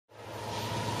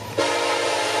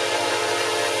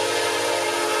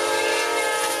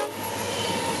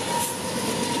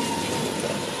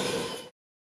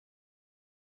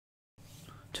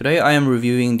Today I am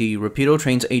reviewing the Rapido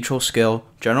Trains HO scale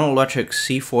General Electric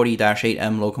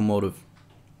C40-8M locomotive.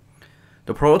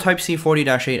 The prototype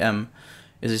C40-8M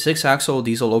is a 6-axle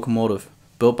diesel locomotive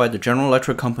built by the General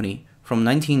Electric Company from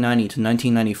 1990 to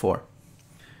 1994.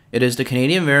 It is the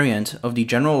Canadian variant of the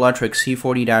General Electric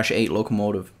C40-8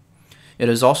 locomotive. It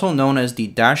is also known as the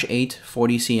 -8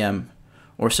 40cm,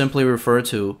 or simply referred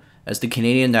to as the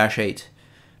Canadian -8,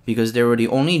 because they were the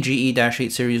only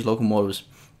GE-8 series locomotives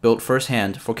built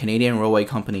firsthand for Canadian railway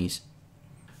companies.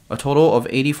 A total of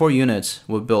 84 units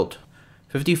were built,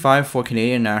 55 for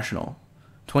Canadian National,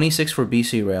 26 for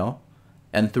BC Rail,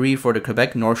 and 3 for the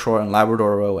Quebec North Shore and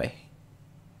Labrador Railway.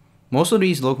 Most of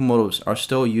these locomotives are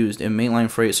still used in mainline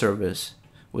freight service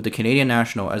with the Canadian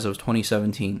National as of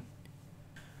 2017.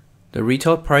 The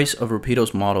retail price of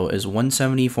Rapido's model is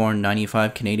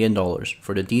 $174.95 Canadian dollars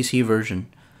for the DC version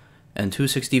and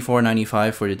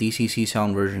 $264.95 for the DCC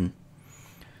sound version.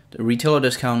 The retailer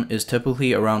discount is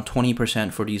typically around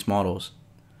 20% for these models.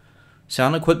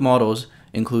 Sound-equipped models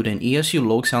include an ESU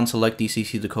Loksound Select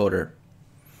DCC decoder.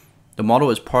 The model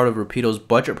is part of Rapido's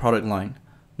budget product line,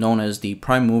 known as the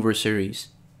Prime Mover series,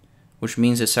 which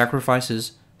means it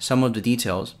sacrifices some of the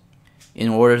details in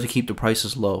order to keep the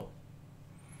prices low.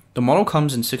 The model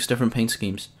comes in 6 different paint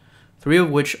schemes, 3 of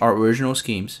which are original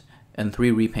schemes and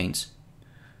 3 repaints.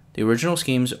 The original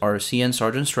schemes are CN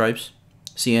Sergeant Stripes,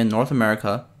 CN North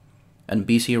America, and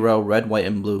BC Rail Red, White,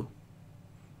 and Blue.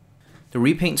 The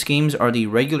repaint schemes are the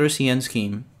regular CN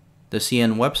scheme, the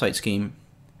CN website scheme,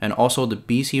 and also the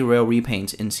BC Rail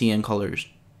repaints in CN colors.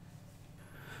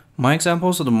 My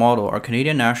examples of the model are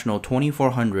Canadian National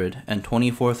 2400 and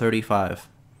 2435.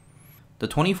 The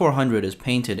 2400 is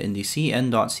painted in the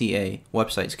cn.ca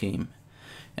website scheme,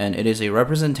 and it is a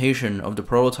representation of the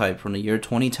prototype from the year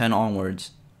 2010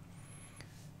 onwards.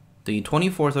 The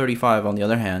 2435, on the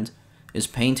other hand, is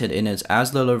painted in its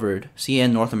as-delivered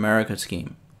CN North America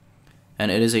scheme, and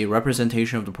it is a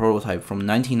representation of the prototype from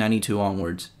 1992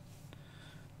 onwards.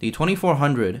 The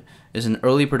 2400 is an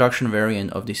early production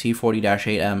variant of the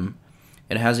C40-8M.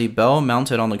 It has a bell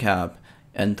mounted on the cab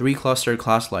and 3 clustered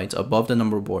class lights above the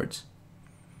number boards.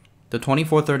 The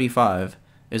 2435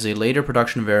 is a later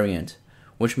production variant,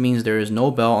 which means there is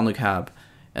no bell on the cab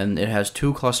and it has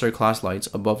 2 clustered class lights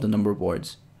above the number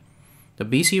boards. The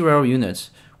BC Rail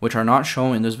units, which are not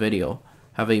shown in this video,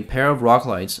 have a pair of rock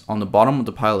lights on the bottom of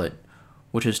the pilot,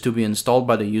 which is to be installed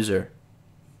by the user.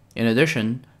 In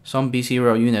addition, some BC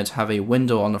Rail units have a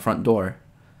window on the front door.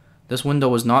 This window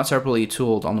was not separately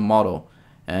tooled on the model,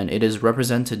 and it is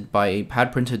represented by a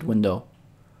pad-printed window.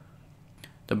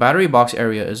 The battery box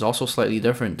area is also slightly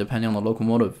different depending on the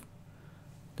locomotive.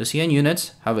 The CN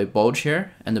units have a bulge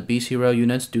here, and the BC Rail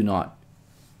units do not.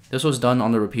 This was done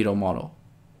on the Rapido model.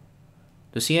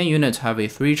 The CN units have a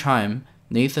 3-chime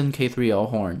Nathan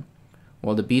K3L horn,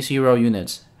 while the BC Rail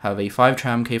units have a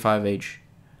 5-chime K5H.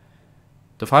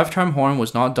 The 5-chime horn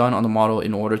was not done on the model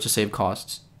in order to save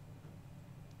costs.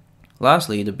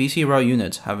 Lastly, the BC Rail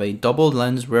units have a double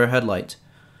lens rear headlight,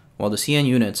 while the CN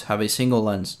units have a single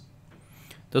lens.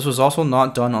 This was also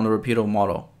not done on the Rapido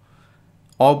model.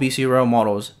 All BC Rail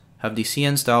models have the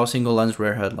CN style single lens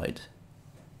rear headlight.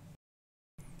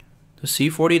 The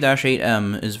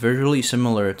C40-8M is visually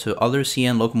similar to other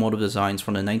CN locomotive designs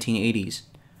from the 1980s.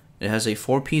 It has a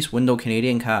 4-piece window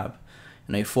Canadian cab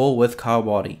and a full-width cowl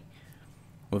body,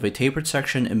 with a tapered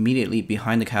section immediately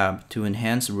behind the cab to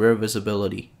enhance rear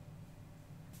visibility.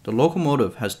 The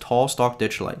locomotive has tall stock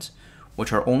ditch lights,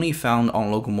 which are only found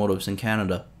on locomotives in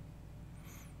Canada.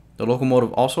 The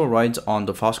locomotive also rides on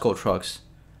the Fosco trucks,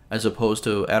 as opposed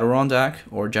to Adirondack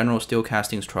or General Steel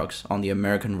Castings trucks on the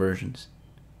American versions.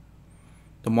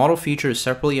 The model features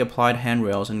separately applied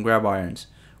handrails and grab irons,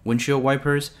 windshield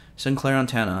wipers, Sinclair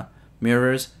antenna,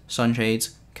 mirrors,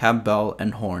 sunshades, cab bell,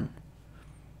 and horn.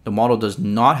 The model does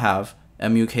not have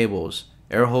MU cables,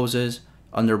 air hoses,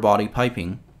 underbody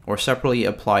piping, or separately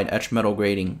applied etched metal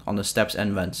grating on the steps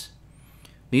and vents.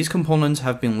 These components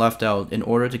have been left out in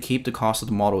order to keep the cost of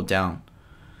the model down.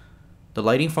 The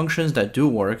lighting functions that do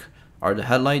work are the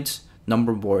headlights,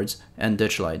 number boards, and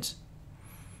ditch lights.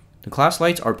 The class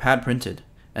lights are pad printed,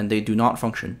 and they do not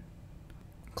function.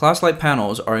 Class light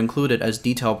panels are included as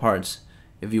detail parts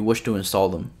if you wish to install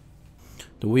them.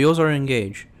 The wheels are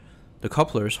engaged. The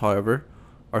couplers, however,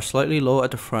 are slightly low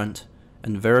at the front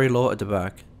and very low at the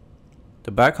back.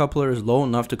 The back coupler is low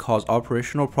enough to cause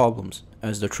operational problems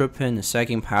as the trip pin is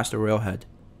sagging past the railhead.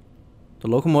 The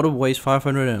locomotive weighs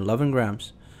 511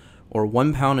 grams, or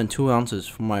 1 pound and 2 ounces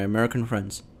for my American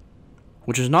friends,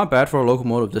 which is not bad for a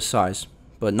locomotive this size,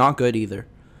 but not good either,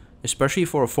 especially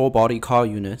for a full body cowl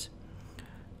unit.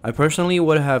 I personally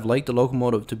would have liked the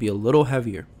locomotive to be a little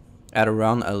heavier, at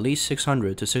around at least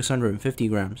 600 to 650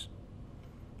 grams.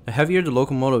 The heavier the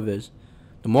locomotive is,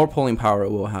 the more pulling power it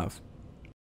will have.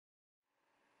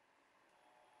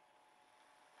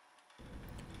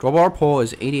 Drawbar pull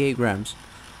is 88 grams,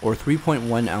 or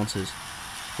 3.1 ounces,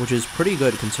 which is pretty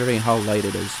good considering how light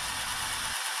it is.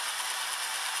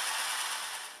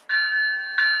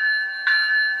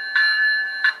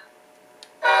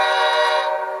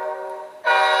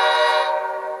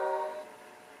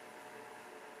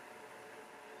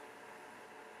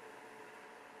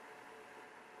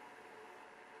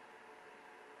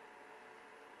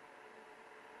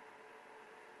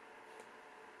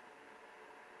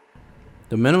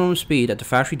 The minimum speed at the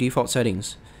factory default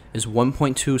settings is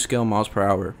 1.2 scale miles per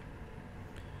hour.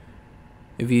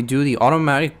 If you do the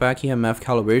automatic back EMF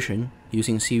calibration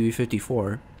using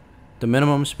CV54, the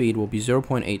minimum speed will be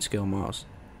 0.8 scale miles.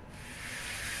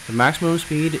 The maximum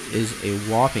speed is a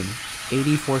whopping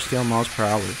 84 scale miles per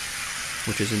hour,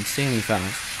 which is insanely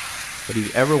fast. But if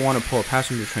you ever want to pull a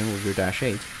passenger train with your Dash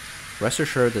 8, rest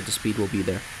assured that the speed will be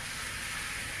there.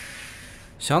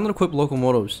 Sound equipped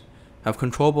locomotives have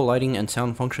controllable lighting and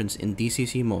sound functions in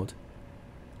DCC mode.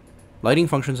 Lighting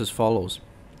functions as follows.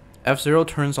 F0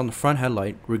 turns on the front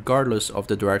headlight regardless of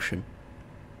the direction.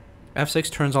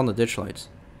 F6 turns on the ditch lights.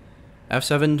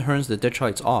 F7 turns the ditch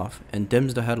lights off and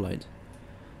dims the headlight.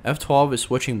 F12 is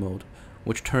switching mode,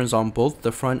 which turns on both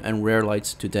the front and rear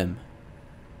lights to dim.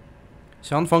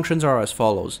 Sound functions are as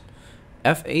follows.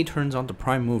 F8 turns on the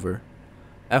prime mover.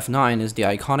 F9 is the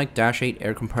iconic Dash 8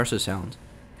 air compressor sound.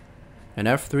 And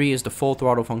F3 is the full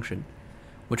throttle function,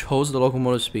 which holds the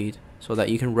locomotive speed so that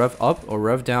you can rev up or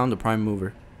rev down the prime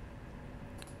mover.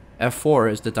 F4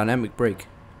 is the dynamic brake,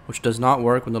 which does not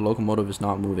work when the locomotive is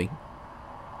not moving.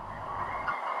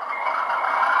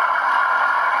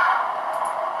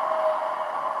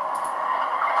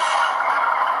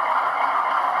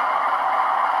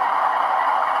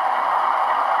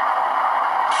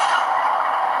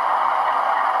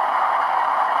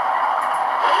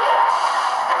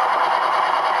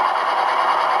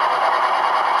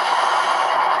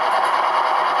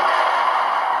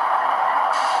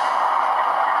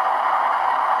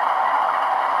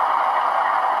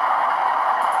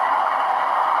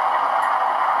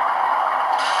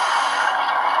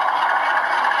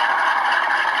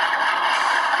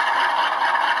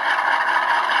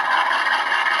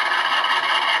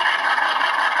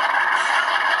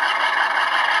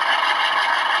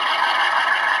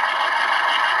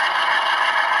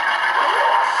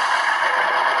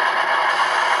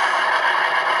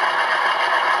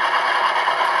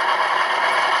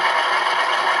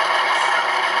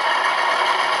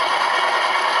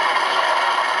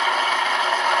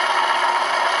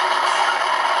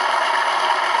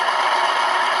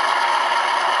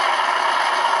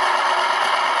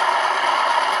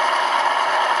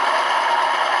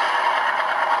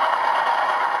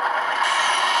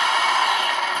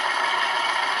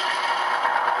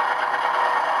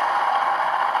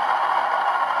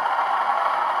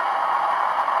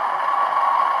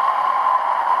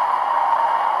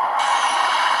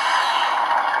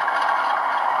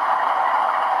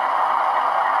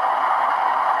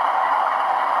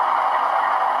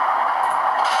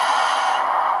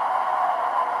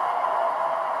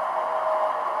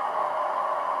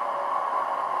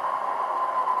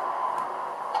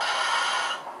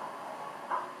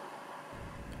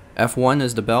 F1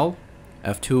 is the bell,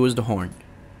 F2 is the horn.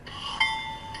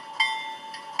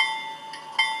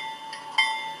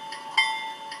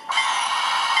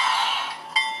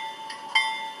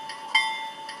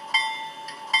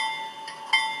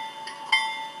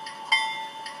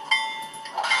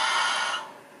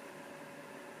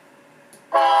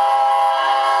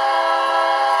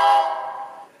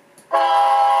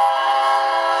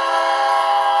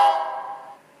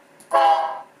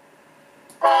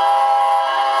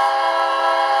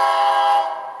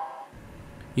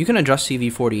 You can adjust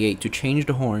CV48 to change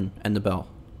the horn and the bell.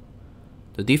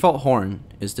 The default horn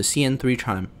is the CN3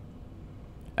 chime.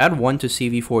 Add 1 to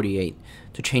CV48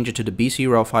 to change it to the BC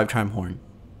Rail 5 chime horn.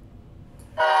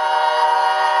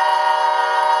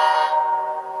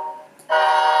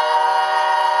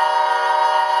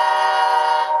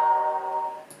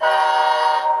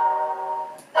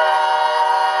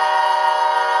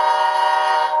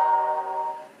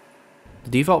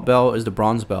 The default bell is the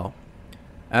bronze bell.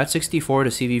 Add 64 to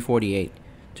CV48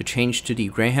 to change to the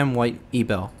Graham White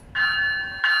E-bell.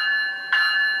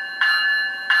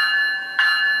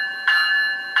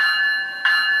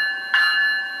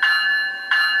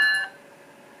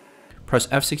 Press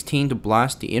F16 to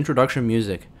blast the introduction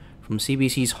music from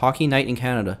CBC's Hockey Night in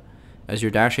Canada as your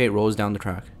Dash 8 rolls down the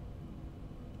track.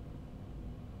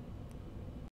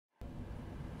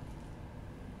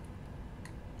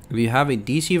 If you have a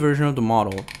DC version of the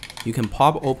model, you can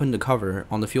pop open the cover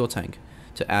on the fuel tank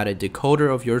to add a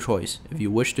decoder of your choice if you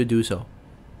wish to do so.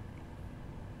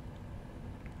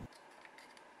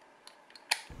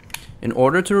 In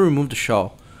order to remove the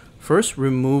shell, first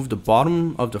remove the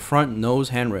bottom of the front nose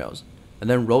handrails and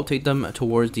then rotate them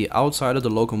towards the outside of the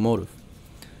locomotive.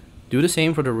 Do the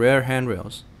same for the rear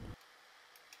handrails.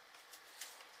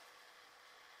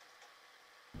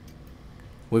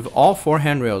 With all 4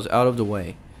 handrails out of the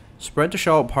way, spread the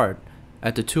shell apart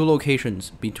at the 2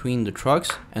 locations between the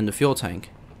trucks and the fuel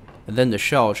tank, and then the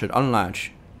shell should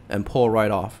unlatch and pull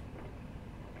right off.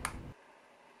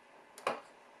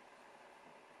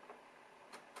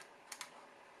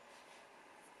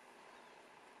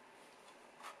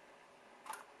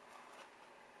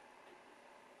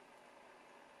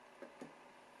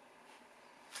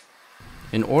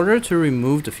 In order to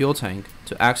remove the fuel tank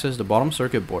to access the bottom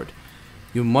circuit board,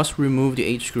 you must remove the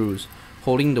 8 screws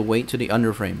holding the weight to the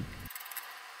underframe.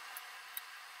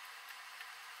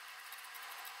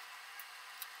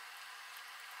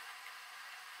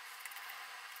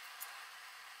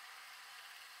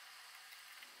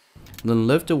 Then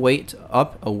lift the weight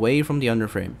up away from the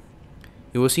underframe.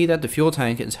 You will see that the fuel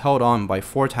tank is held on by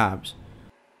 4 tabs.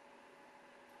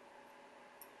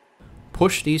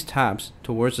 Push these tabs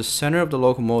towards the center of the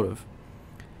locomotive,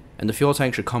 and the fuel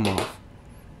tank should come off.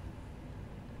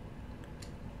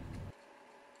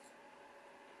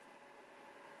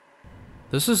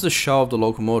 This is the shell of the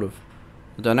locomotive.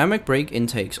 The dynamic brake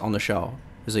intakes on the shell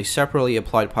is a separately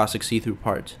applied plastic see-through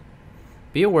part.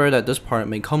 Be aware that this part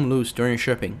may come loose during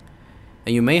shipping,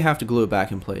 and you may have to glue it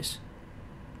back in place.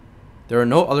 There are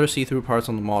no other see-through parts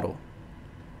on the model.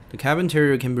 The cab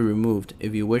interior can be removed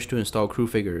if you wish to install crew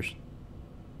figures.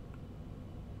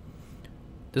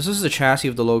 This is the chassis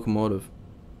of the locomotive.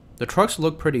 The trucks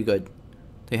look pretty good.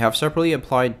 They have separately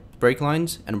applied brake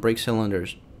lines and brake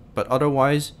cylinders, but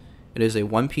otherwise it is a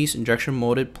one-piece injection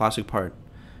molded plastic part,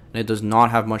 and it does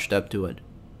not have much depth to it.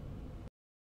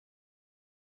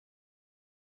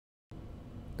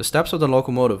 The steps of the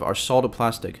locomotive are solid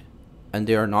plastic, and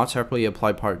they are not separately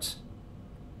applied parts.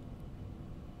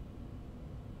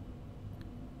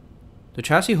 The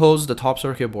chassis holds the top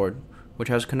circuit board, which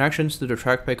has connections to the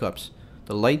track pickups,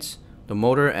 the lights, the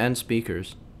motor, and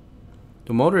speakers.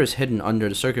 The motor is hidden under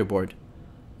the circuit board.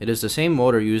 It is the same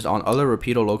motor used on other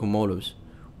Rapido locomotives,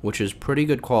 which is pretty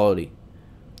good quality.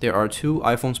 There are 2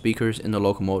 iPhone speakers in the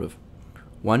locomotive.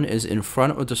 One is in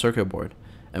front of the circuit board,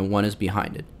 and one is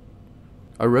behind it.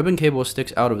 A ribbon cable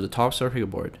sticks out of the top circuit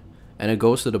board, and it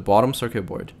goes to the bottom circuit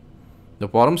board. The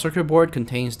bottom circuit board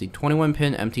contains the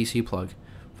 21-pin MTC plug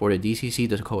for the DCC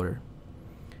decoder.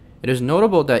 It is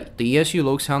notable that the ESU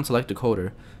Loksound Select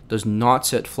decoder does not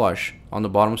sit flush on the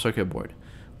bottom circuit board,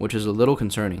 which is a little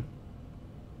concerning.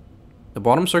 The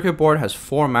bottom circuit board has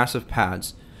 4 massive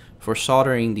pads for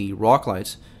soldering the rock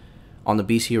lights on the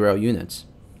BC rail units.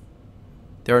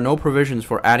 There are no provisions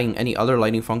for adding any other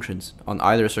lighting functions on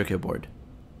either circuit board.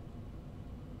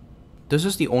 This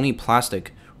is the only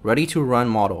plastic, ready-to-run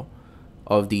model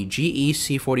of the GE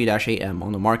C40-8M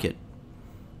on the market.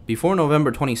 Before November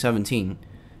 2017,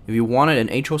 if you wanted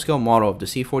an HO scale model of the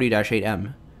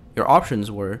C40-8M, your options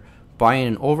were buying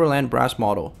an overland brass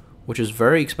model, which is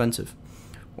very expensive,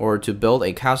 or to build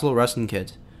a castle resin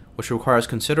kit, which requires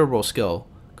considerable skill,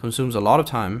 consumes a lot of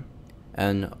time,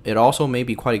 and it also may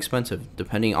be quite expensive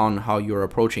depending on how you're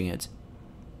approaching it.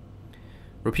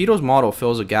 Rapido's model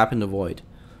fills a gap in the void,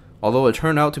 although it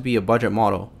turned out to be a budget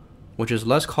model, which is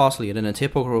less costly than a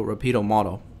typical Rapido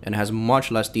model and has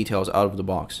much less details out of the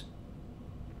box.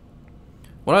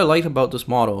 What I like about this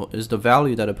model is the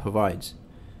value that it provides.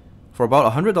 For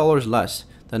about $100 less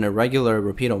than a regular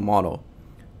Rapido model,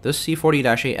 this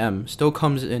C40-8M still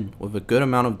comes in with a good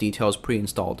amount of details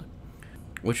pre-installed,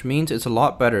 which means it's a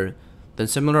lot better than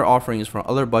similar offerings from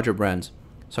other budget brands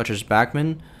such as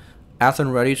Bachmann,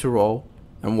 Athlon Ready to Roll,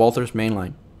 and Walther's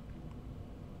Mainline.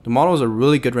 The model is a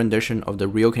really good rendition of the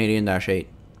real Canadian Dash 8,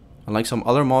 unlike some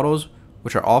other models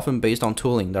which are often based on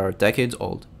tooling that are decades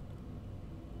old.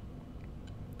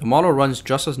 The model runs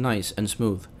just as nice and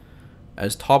smooth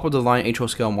as top-of-the-line HO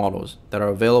scale models that are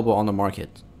available on the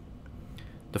market.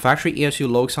 The factory ESU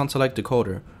Loksound Select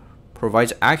decoder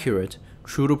provides accurate,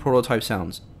 true-to-prototype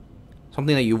sounds,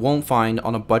 something that you won't find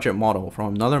on a budget model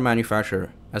from another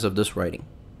manufacturer as of this writing.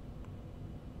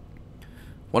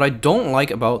 What I don't like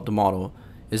about the model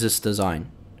is its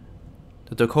design.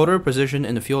 The decoder position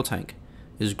in the fuel tank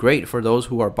is great for those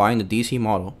who are buying the DC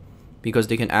model because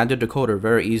they can add the decoder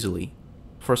very easily.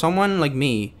 For someone like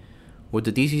me, with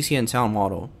the DCC and sound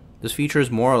model, this feature is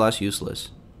more or less useless.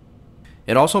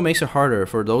 It also makes it harder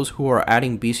for those who are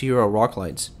adding B0 rock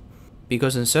lights,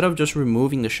 because instead of just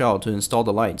removing the shell to install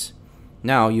the lights,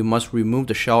 now you must remove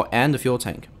the shell and the fuel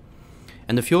tank.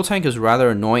 And the fuel tank is rather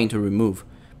annoying to remove,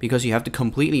 because you have to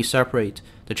completely separate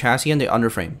the chassis and the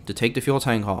underframe to take the fuel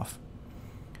tank off.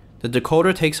 The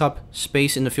decoder takes up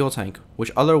space in the fuel tank,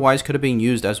 which otherwise could have been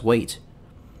used as weight.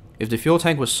 If the fuel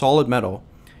tank was solid metal,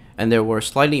 and there were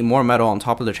slightly more metal on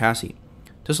top of the chassis,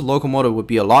 this locomotive would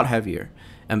be a lot heavier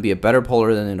and be a better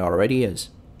puller than it already is.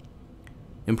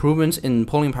 Improvements in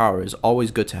pulling power is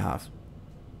always good to have.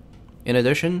 In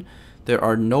addition, there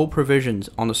are no provisions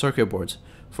on the circuit boards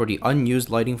for the unused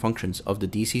lighting functions of the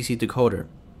DCC decoder,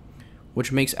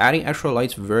 which makes adding extra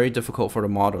lights very difficult for the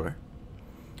modeler.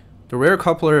 The rear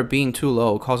coupler being too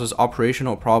low causes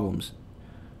operational problems.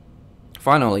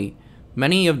 Finally,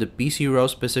 many of the B0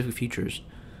 specific features,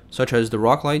 such as the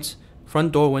rock lights,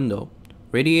 front door window,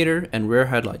 radiator, and rear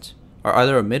headlights, are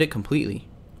either omitted completely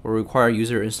or require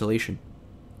user installation,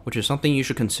 which is something you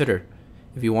should consider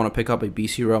if you want to pick up a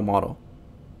B0 model.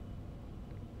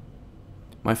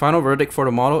 My final verdict for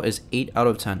the model is 8 out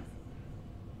of 10.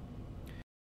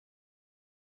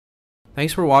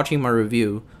 Thanks for watching my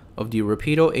review of the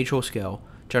Rapido HO scale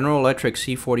General Electric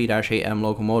C40-8M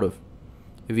locomotive.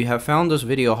 If you have found this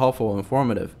video helpful and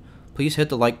informative, please hit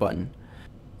the like button.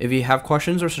 If you have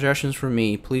questions or suggestions for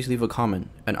me, please leave a comment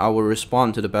and I will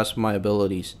respond to the best of my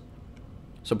abilities.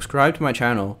 Subscribe to my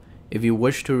channel if you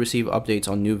wish to receive updates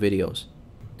on new videos.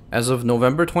 As of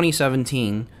November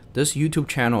 2017, this YouTube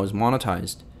channel is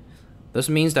monetized. This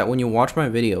means that when you watch my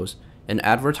videos, an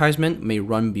advertisement may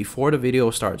run before the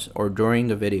video starts or during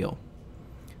the video.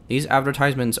 These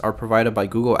advertisements are provided by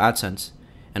Google AdSense,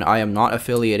 and I am not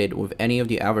affiliated with any of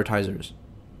the advertisers.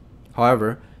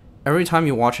 However, every time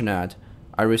you watch an ad,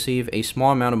 I receive a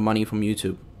small amount of money from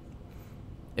YouTube.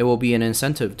 It will be an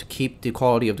incentive to keep the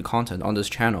quality of the content on this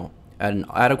channel at an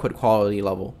adequate quality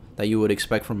level that you would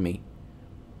expect from me.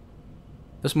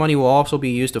 This money will also be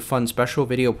used to fund special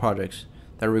video projects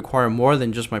that require more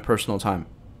than just my personal time.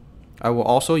 I will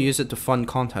also use it to fund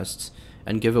contests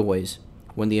and giveaways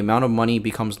when the amount of money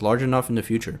becomes large enough in the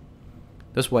future.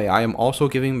 This way, I am also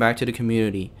giving back to the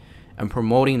community and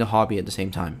promoting the hobby at the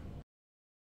same time.